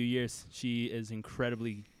 Like for a few years, she is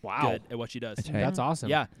incredibly Wow. good at what she does. That's That's awesome.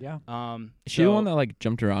 Yeah. Yeah. Is she the so one that like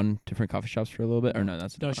jumped around different coffee shops for a little bit, or no?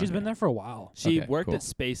 That's No, she's okay. been there for a while. she Okay, worked cool. at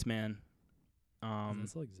Spaceman. Does it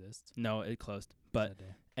still exists? No, it closed. But Sad day.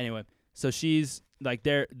 anyway, so she's like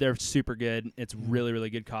they're super good. It's really really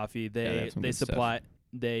good coffee. they They have some they good stuff. supply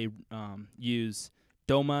they use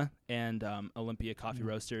Doma and Olympia coffee Mm.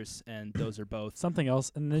 roasters, and those are both Something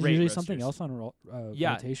else, and there's Great usually something roasters. else on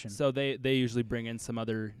yeah. rotation. So they usually bring in some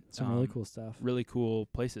other Some really cool stuff. really cool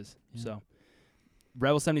places. Yeah. So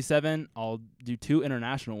Rebel 77, I'll do 2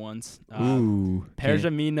 international ones. Ooh,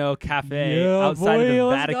 Pergamino Cafe Yeah, outside of boy, the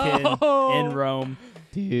let's Vatican go. in Rome.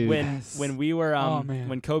 Dude. When we were Oh, man.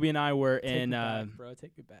 when Kobe and I were Take in me back, bro.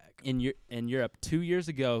 Take me back. in Europe 2 years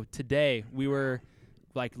ago today, we were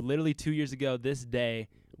like literally 2 years ago this day,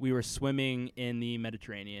 we were swimming in the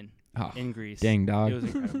Mediterranean Oh, in Greece. dang dog. It was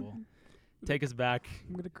incredible. Take us back.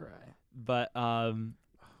 I'm gonna cry. But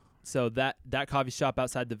so that coffee shop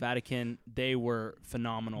outside the Vatican, they were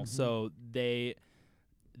phenomenal. Mhm. So they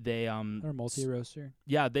They're a multi roaster.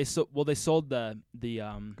 yeah, they sold the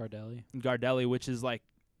Gardelli. Gardelli, which is like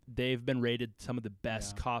they've been rated some of the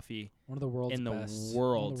best Yeah. coffee. One of the world's In the best.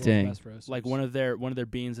 world. One of the Dang. world's best roasters. Like one of their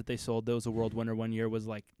beans that they sold, that was a world winner one year, was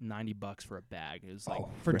like $90 for a bag. It was like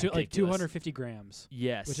for like ridiculous. 250 grams,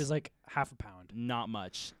 yes, which is like half a pound. not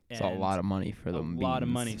much. It's a lot of money for a them. lot of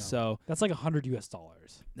beans. money. No. So That's like $100 US.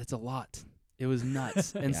 that's a lot. It was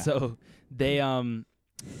nuts. And Yeah. so they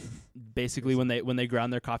basically when they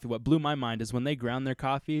ground their coffee, what blew my mind is when they ground their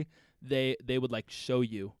coffee, they would like show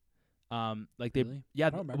you, like they Really? yeah. I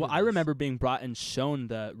don't remember Well, I this. remember being brought and shown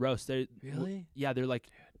the roast. Really? Yeah, they're like,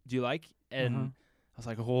 do you like? And Uh-huh. I was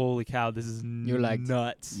like, holy cow, this is You're like,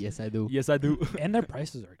 nuts. Yes, I do. Yes, I do. And their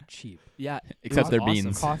prices are cheap. Yeah, Except was their awesome.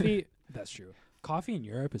 beans. Coffee, that's true. Coffee in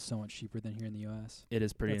Europe is so much cheaper than here in the U.S. it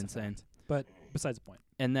is pretty That's a insane. fact. But besides the point.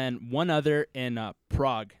 And then one other in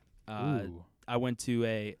Prague. Ooh. I went to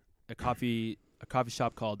a coffee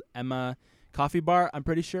shop called Emma Coffee Bar, I'm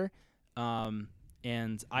pretty sure.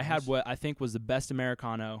 And I had Nice. what I think was the best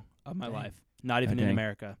Americano of my Dang. life. Not even in dang.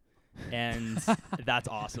 America. And that's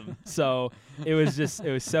awesome. So it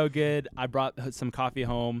was so good. I brought some coffee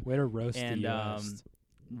home Way to roast and the U.S.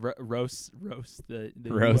 roast the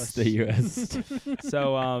Roast the US. U.S.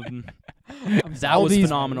 So that All was these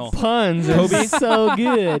phenomenal. Puns are Kobe? so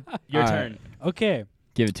good. Your All turn. Okay.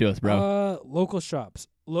 Give it to us, bro. Local shops.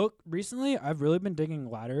 Look, recently I've really been digging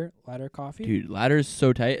Ladder Coffee. Dude, Ladder's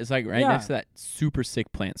so tight. It's like right Yeah. next to that super sick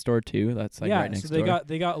plant store too. That's like yeah, right next so they door.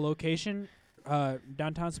 they got a location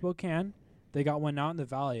downtown Spokane. They got one out in the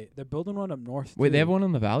valley. They're building one up north. Wait, too. they have one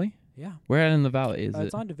in the valley? Yeah. Where at in the valley is it?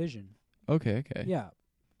 It's on Division. Okay. Yeah.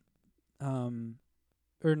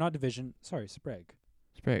 Or not Division. Sorry, Sprague.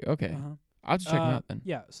 Sprague. Okay. Uh-huh. I'll have to check them out then.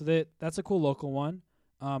 Yeah, so that's a cool local one.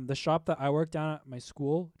 The shop that I work down at my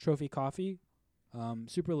school, Trophy Coffee,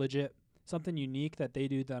 super legit. Something unique that they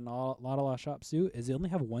do that not a lot of shops do is they only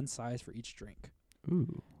have one size for each drink,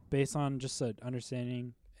 Ooh. based on just an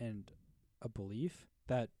understanding and a belief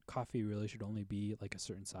that coffee really should only be like a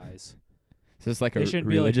certain size. So it's like They a shouldn't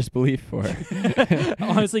be like- religious belief or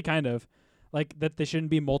Honestly, kind of. Like that they shouldn't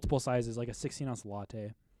be multiple sizes, like a 16-ounce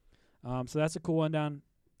latte. So that's a cool one down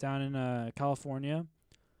in California.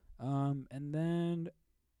 And then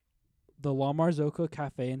the La Marzocco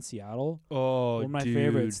Cafe in Seattle. Oh, One of my dude.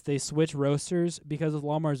 favorites. They switch roasters because of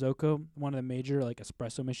La Marzocco, one of the major like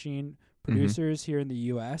espresso machine producers here in the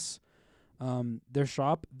U.S. Their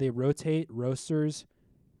shop, they rotate roasters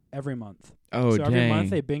every month. Oh, so every dang. month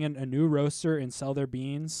they bring in a new roaster and sell their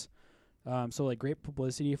beans. So like great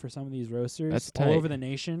publicity for some of these roasters That's all tight. over the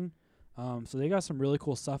nation. So they got some really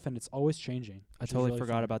cool stuff and it's always changing. I which is totally really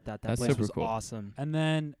forgot fun. about that. That That's place super was cool. awesome. And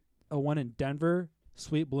then a one in Denver,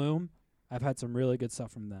 Sweet Bloom. I've had some really good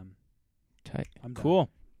stuff from them. Tight. I'm done. Cool.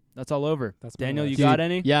 That's all over. That's my Daniel, you list. got Dude,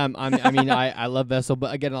 any? Yeah, I mean, I love Vessel,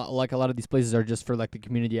 but again, like a lot of these places are just for like the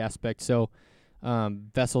community aspect. So,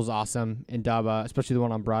 Vessel's awesome in Daba, especially the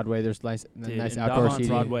one on Broadway. There's nice Dude, nice and outdoor Dava on seating.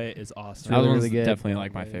 Broadway is awesome. That really, one's really good. definitely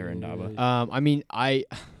like my favorite in Daba. I mean,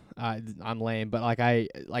 I'm lame, but I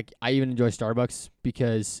even enjoy Starbucks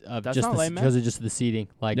because of That's just not lame, man. because of just the seating.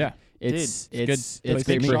 Like, Yeah. it's Dude, it's good it's place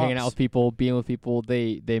great to for meet. hanging out with people, being with people.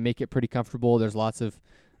 They make it pretty comfortable. There's lots of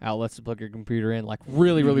outlets to plug your computer in. Like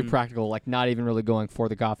really Mhm. practical. Like not even really going for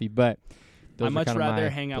the coffee, but those I are much kinda rather my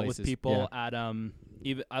hang out places. with people Yeah. at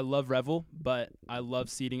even I love Revel, but I love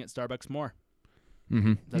seating at Starbucks more.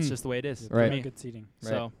 Mm-hmm. That's Hmm. just the way it is They for Right. got me. good seating.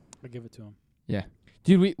 So I give it to them.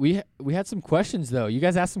 Dude, we had some questions though. You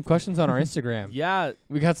guys asked some questions on our Instagram. yeah.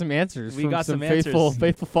 We got some answers. We from got some faithful answers.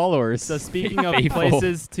 faithful followers. So speaking of Faithful.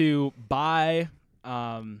 places to buy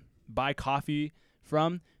coffee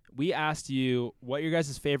from, we asked you what your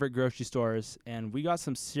guys' favorite grocery stores, and we got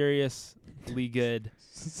some seriously good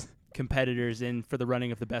competitors in for the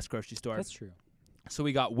running of the best grocery store. That's true. So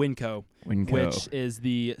we got Winco, Winco. which is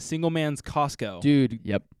the single man's Costco. Dude,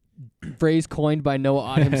 Yep. phrase coined by Noah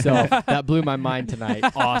Ott himself. That blew my mind tonight.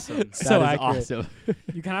 Awesome. That So is accurate. awesome.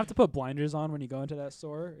 You kind of have to put blinders on when you go into that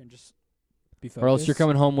store and just be focused. Or else you're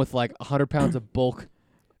coming home with like 100 pounds of bulk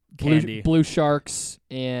Candy. blue sharks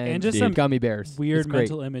and just dude, some gummy bears. weird It's great.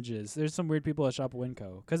 mental images. There's some weird people that shop at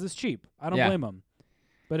Winco because it's cheap. I don't Yeah. blame them.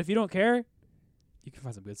 But if you don't care, you can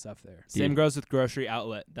find some good stuff there. Same Dude. goes with Grocery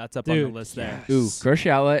Outlet. That's up on Dude, the list there. yes. Ooh,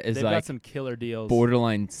 Grocery Outlet is They've got like some killer deals.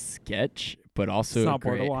 borderline sketch, but also It's not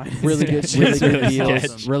great. borderline. Really good, It's really good really deals.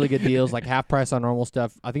 sketch. Really good deals, like half price on normal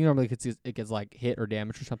stuff. I think normally it gets like hit or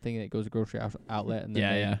damaged or something, and it goes to grocery outlet, and then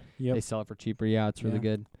Yeah, they, yeah. they sell it for cheaper. Yeah, it's really Yeah.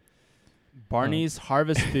 good. Harvey's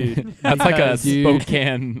Harvest Food. That's like a Because- Dude.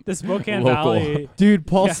 Spokane. The Spokane Local. Valley. Dude,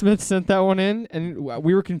 Paul Yeah. Smith sent that one in, and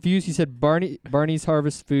we were confused. He said Barney's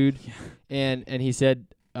Harvest Food, and he said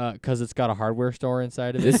because it's got a hardware store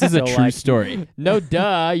inside of it. This is a So, true like, story. No,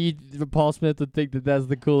 duh. Paul Smith would think that that's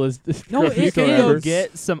the coolest. No, grocery You it store can is. go ever.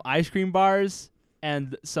 get some ice cream bars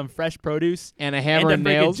and some fresh produce And a hammer and and a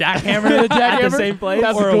freaking nails. jackhammer And a at the jackhammer? same place.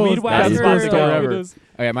 That's or the a coolest. weed That's the whacker. coolest or store whatever ever. it is.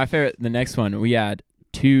 Okay, my favorite. The next one, we had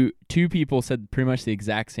two people said pretty much the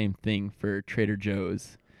exact same thing for Trader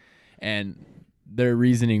Joe's, and their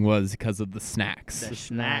reasoning was because of the snacks. The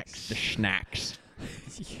snacks. The snacks.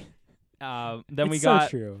 Then we It's got so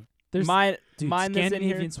true. There's mine dude, that's in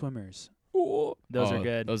Scandinavian here. swimmers. Those are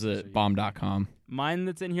good. Those Those are are good. bomb.com. Mine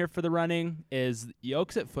that's in here for the running is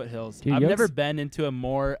Yolks at Foothills. Dude, I've never Yolks- been into a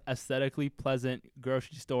more aesthetically pleasant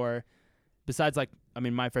grocery store. Besides, like, I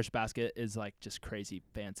mean, My Fresh Basket is like just crazy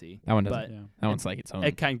fancy. That one But doesn't. Yeah. That one's like its own.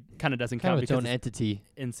 it kind of doesn't Kind count of its because own it's entity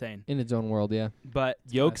insane. in its own world. Yeah. But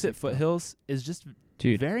Yolks at Classic, though. Foothills is just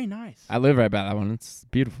Dude, very nice. I live right by that one. It's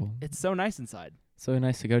beautiful. It's so nice inside. So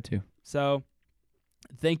nice to go to. So,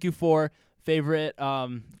 thank you for favorite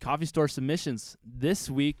coffee store submissions this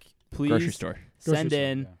week. Please Grocery store. send Grocery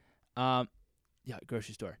in. store,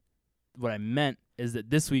 Grocery store. What I meant is that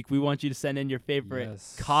this week we want you to send in your favorite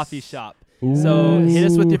Yes. coffee shop. So hit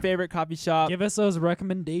us with your favorite coffee yeah. shop Give us those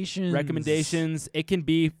recommendations. recommendations. It can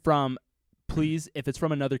be from, please, if it's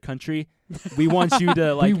from another country, we want you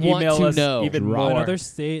to like We want email to us know. even Raw. more. Another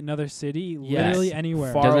state, another city, Yes. literally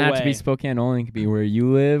anywhere. Far Doesn't have to away. be Spokane only. It could be where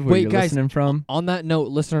you live, where Wait, you're guys, listening from. On that note,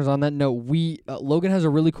 listeners, on that note, we Logan has a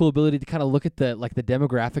really cool ability to kind of look at the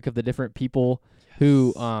demographic of the different people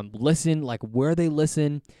who listen, like where they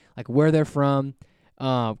listen, like where they're from,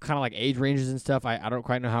 kind of like age ranges and stuff. I don't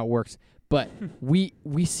quite know how it works, but we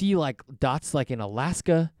see like dots like in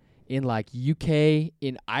Alaska, in like UK,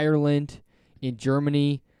 in Ireland, in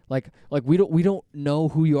Germany. Like we don't know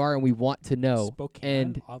who you are, and we want to know. Spokane,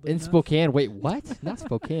 And oddly in enough. Spokane, wait, what? Not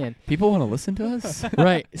Spokane. People want to listen to us.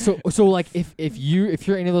 Right. So like if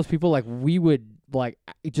you're any of those people, like we would like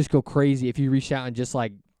just go crazy if you reached out and just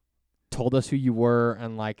like told us who you were,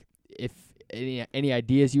 and like if any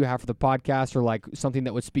ideas you have for the podcast, or like something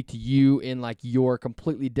that would speak to you in like your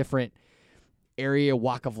completely different area,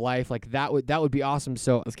 walk of life, like that would be awesome.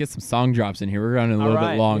 So Let's get some song drops in here. We're running a All little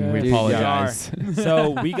right. bit long. Yeah. We Dude, apologize. So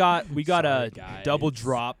we got Sorry, a guys. double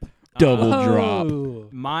drop. Double Uh, drop. Oh.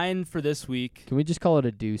 Mine for this week. can we just call it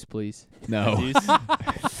a deuce, please? No.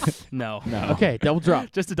 Deuce? No. No. Okay, double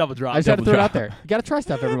drop. Just a double drop. I just had to double throw it drop. out there. You gotta try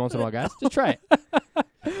stuff every once in a while, guys. Just try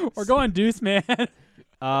it. We're going deuce, man.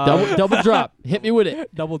 Double drop. Hit me with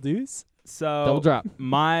it. Double deuce. So Double drop.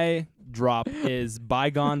 my drop is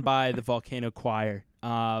Bygone by the Volcano Choir.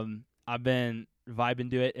 I've been vibing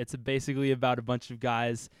to it. It's basically about a bunch of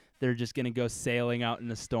guys that are just going to go sailing out in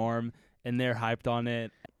a storm, and they're hyped on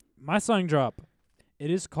it. My song drop. It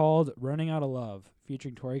is called Running Out of Love,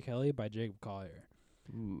 featuring Tori Kelly by Jacob Collier.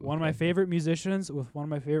 One of my favorite musicians with one of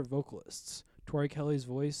my favorite vocalists. Tori Kelly's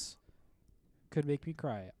voice could make me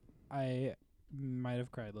cry. I might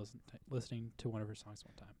have cried listening to one of her songs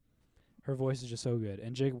one time. Her voice is just so good.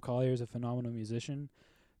 And Jacob Collier is a phenomenal musician.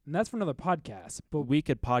 And that's for another podcast. But But we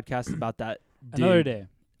could podcast about that dude another day.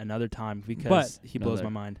 another time because he blows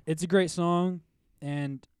Another. my mind. It's a great song,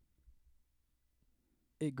 and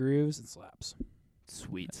it grooves and slaps.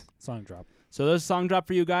 Sweet. Song drop. So there's a song drop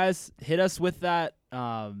for you guys. Hit us with that.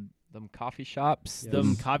 Them coffee shops. Yes.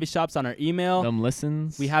 Them coffee shops on our email. Them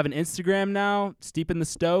listens. We have an Instagram now, Steep in the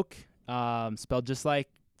Stoke, spelled just like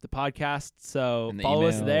the podcast. So And the follow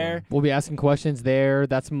us email. there. We'll be asking questions there.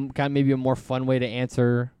 That's kind of maybe a more fun way to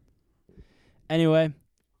answer. Anyway,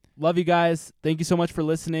 love you guys. Thank you so much for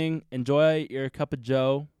listening. Enjoy your cup of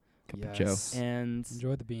Joe, Cup of Joe. and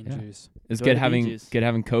Enjoy the bean Yeah. juice. It's Enjoy good the having beaches. good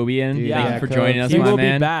having Kobe in. Dude, Thank yeah, you for Kobe. joining us, he my will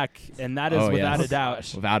man. be back, and that is Oh, without yes. a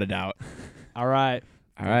doubt. Without a doubt. All right,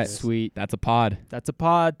 All right. Sweet. That's a pod. that's a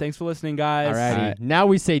pod. Thanks for listening, guys. Alrighty. Alright. Now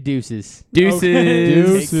we say deuces. Deuces.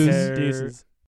 Take care. Deuces.